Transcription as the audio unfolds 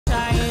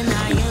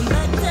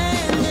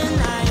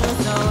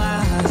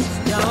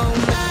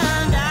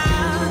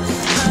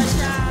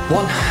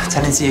One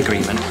tenancy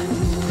agreement.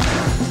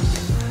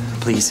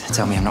 Please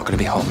tell me I'm not going to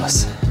be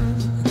homeless.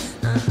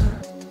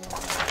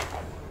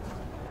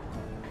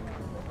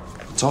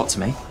 Talk to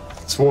me.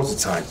 It's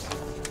watertight.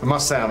 I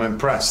must say I'm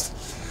impressed.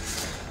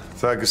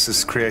 Fergus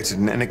has created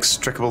an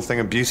inextricable thing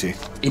of beauty.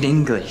 In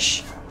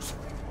English.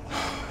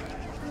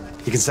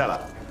 You can sell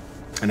it.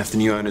 And if the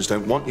new owners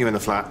don't want you in the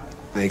flat,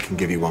 they can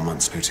give you 1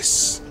 month's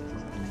notice.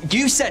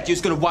 You said you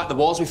was going to wipe the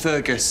walls with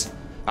Fergus.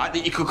 Right,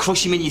 that you could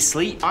crush him in your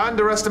sleep. I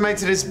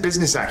underestimated his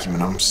business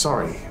acumen. I'm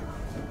sorry.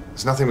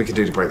 There's nothing we can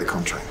do to break the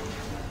contract.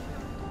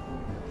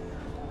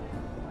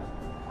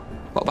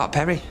 What about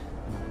Peri?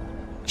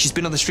 She's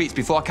been on the streets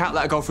before. I can't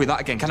let her go through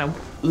that again, can I?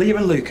 Leah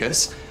and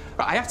Lucas,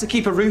 right, I have to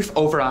keep a roof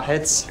over our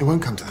heads. It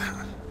won't come to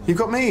that. You've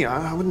got me.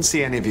 I wouldn't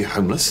see any of you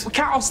homeless. We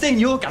can't all stay in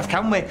your gaff,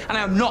 can we? And I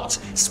am not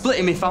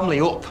splitting my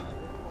family up.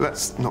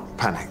 Let's not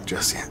panic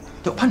just yet.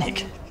 Don't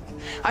panic.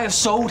 I have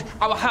sold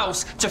our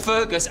house to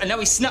Fergus and now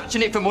he's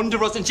snatching it from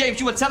under us. And James,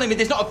 you were telling me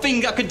there's not a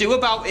thing I can do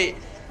about it.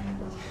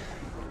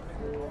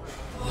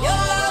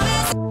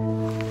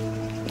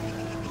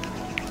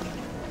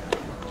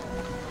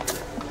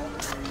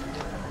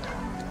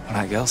 All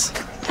right, girls.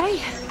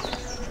 Hey.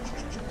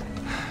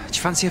 Do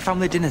you fancy a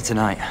family dinner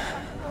tonight?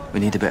 We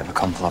need a bit of a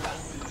conflab.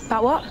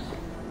 About what?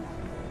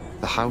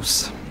 The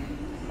house.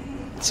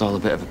 It's all a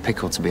bit of a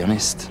pickle, to be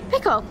honest.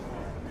 Pickle?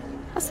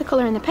 That's the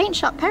colour in the paint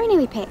shop Peri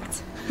nearly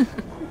picked.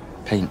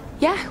 Paint?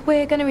 Yeah,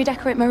 we're going to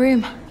redecorate my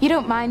room. You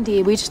don't mind, do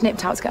you? We just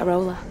nipped out to get a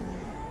roller.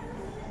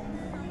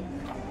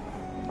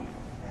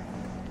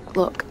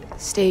 Look,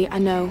 Steve, I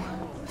know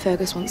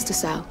Fergus wants to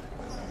sell.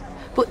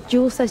 But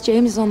Jules says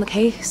James is on the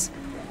case.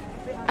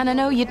 And I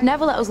know you'd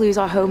never let us lose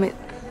our home.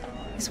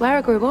 It's where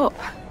I grew up.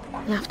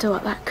 And after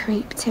what that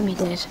creep Timmy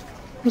did,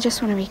 we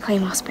just want to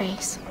reclaim our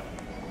space.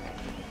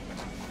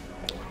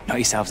 Knock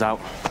yourselves out.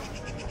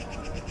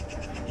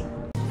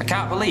 I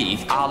can't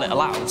believe our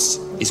little house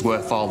is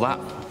worth all that.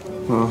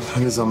 Well,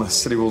 it is on the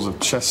city walls of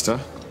Chester.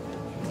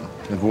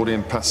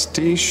 Edwardian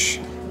pastiche,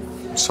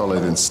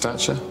 solid in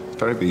stature,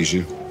 very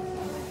bijou.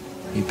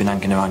 You've been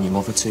hanging around your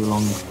mother too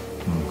long.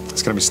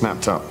 It's going to be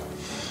snapped up.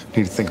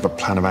 You need to think of a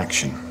plan of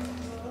action.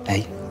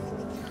 Hey,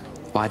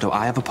 why don't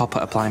I have a pop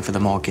at applying for the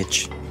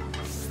mortgage?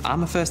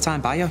 I'm a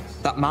first-time buyer.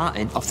 That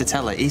Martin off the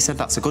teller, he said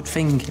that's a good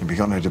thing. Have you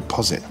got no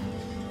deposit?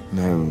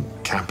 No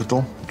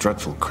capital?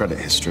 Dreadful credit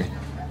history.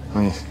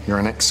 I mean, you're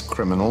an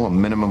ex-criminal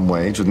on minimum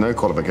wage with no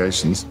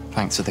qualifications.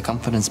 Thanks for the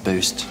confidence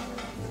boost.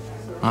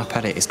 My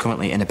Peri is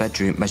currently in a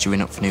bedroom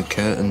measuring up for new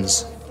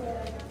curtains.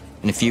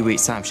 In a few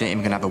weeks' time, she ain't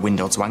even gonna have a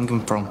window to hang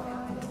them from.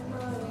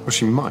 Well,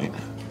 she might.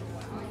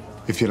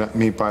 If you let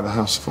me buy the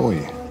house for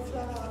you.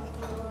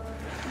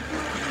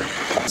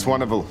 It's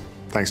wonderful.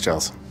 Thanks,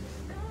 Giles.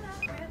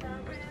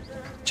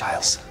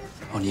 Giles,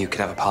 only you could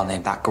have a pal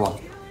named that. Go on.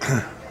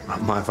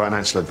 My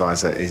financial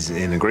advisor is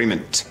in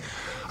agreement.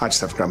 I just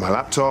have to grab my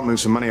laptop, move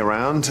some money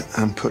around,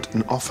 and put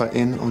an offer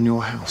in on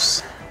your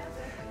house.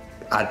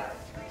 I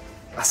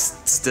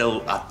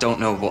don't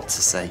know what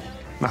to say.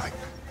 Nothing.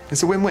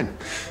 It's a win-win.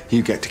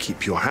 You get to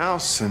keep your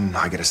house, and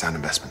I get a sound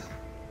investment.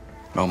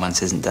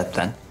 Romance isn't dead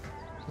then.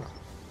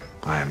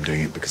 I am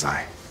doing it because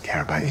I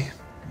care about you.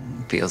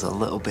 Feels a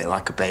little bit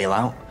like a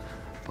bailout,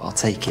 but I'll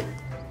take it.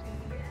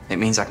 It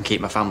means I can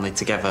keep my family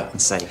together and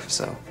safe,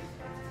 so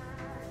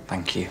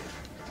thank you.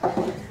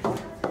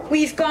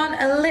 We've gone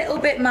a little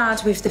bit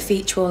mad with the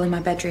feature wall in my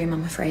bedroom,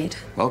 I'm afraid.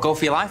 Well, go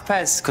for your life,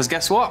 Pez, because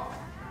guess what?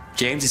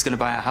 James is going to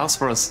buy our house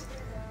for us.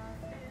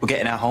 We're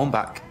getting our home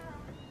back.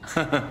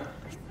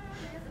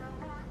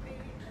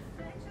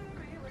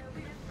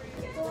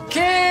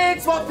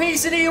 Kids, what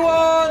pizza do you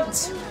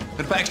want?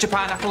 Gonna put extra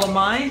pineapple on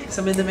mine,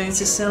 so I'm in the mood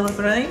to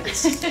celebrate.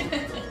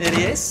 There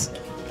he is.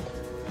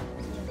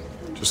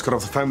 Just got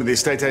off the phone with the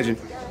estate agent.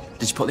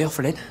 Did you put the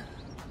offer in?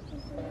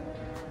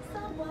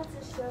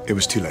 It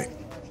was too late.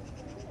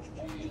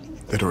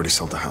 They'd already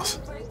sold the house.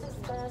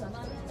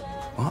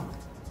 What?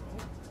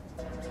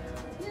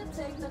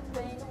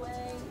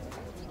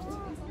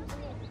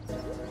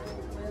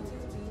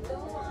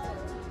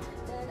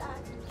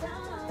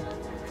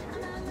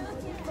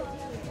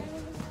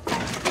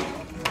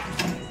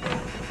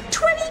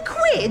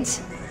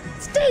 £20?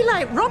 It's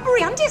daylight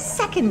robbery and it's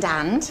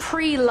second-hand.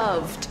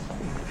 Pre-loved.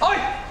 Oi!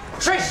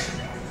 Trish!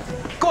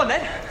 Go on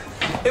then.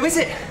 Who is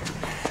it?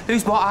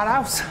 Who's bought our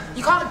house?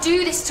 You can't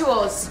do this to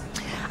us.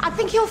 I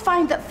think you'll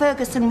find that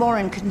Fergus and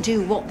Warren can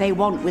do what they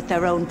want with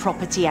their own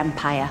property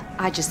empire.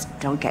 I just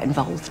don't get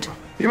involved.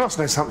 You must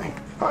know something.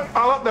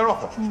 I'll up their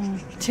offer.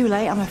 Too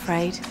late, I'm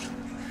afraid.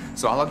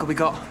 So how long have we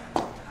got?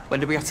 When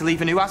do we have to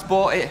leave and who has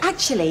bought it?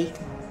 Actually,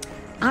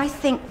 I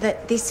think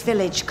that this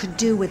village could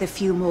do with a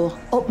few more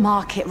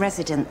upmarket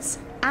residents.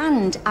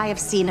 And I have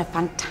seen a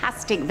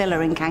fantastic villa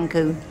in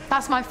Cancun.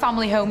 That's my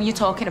family home you're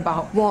talking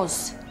about.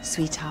 Was,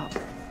 sweetheart.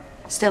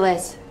 Still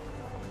is.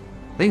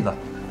 Leela,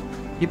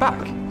 you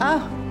back?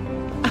 Oh.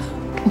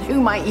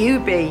 Who might you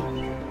be?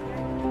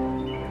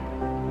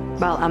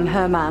 Well, I'm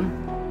her mum,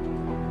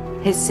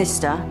 his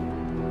sister,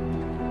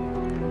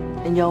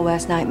 and your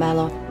worst nightmare,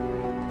 love.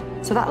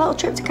 So that little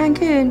trip to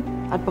Cancun,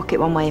 I'd book it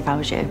one way if I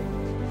was you.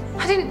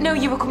 I didn't know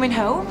you were coming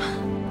home.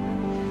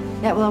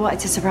 Yeah, well, I wanted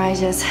to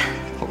surprise us.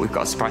 But we've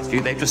got a surprise for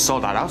you. They've just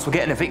sold our house. We're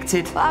getting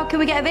evicted. Well, how can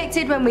we get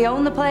evicted when we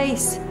own the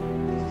place?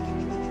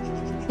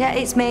 Yeah,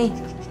 it's me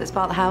that's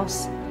bought the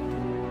house.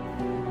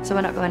 So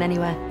we're not going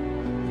anywhere.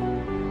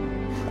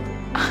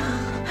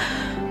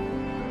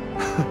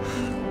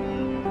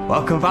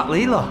 Welcome back,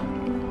 Leela.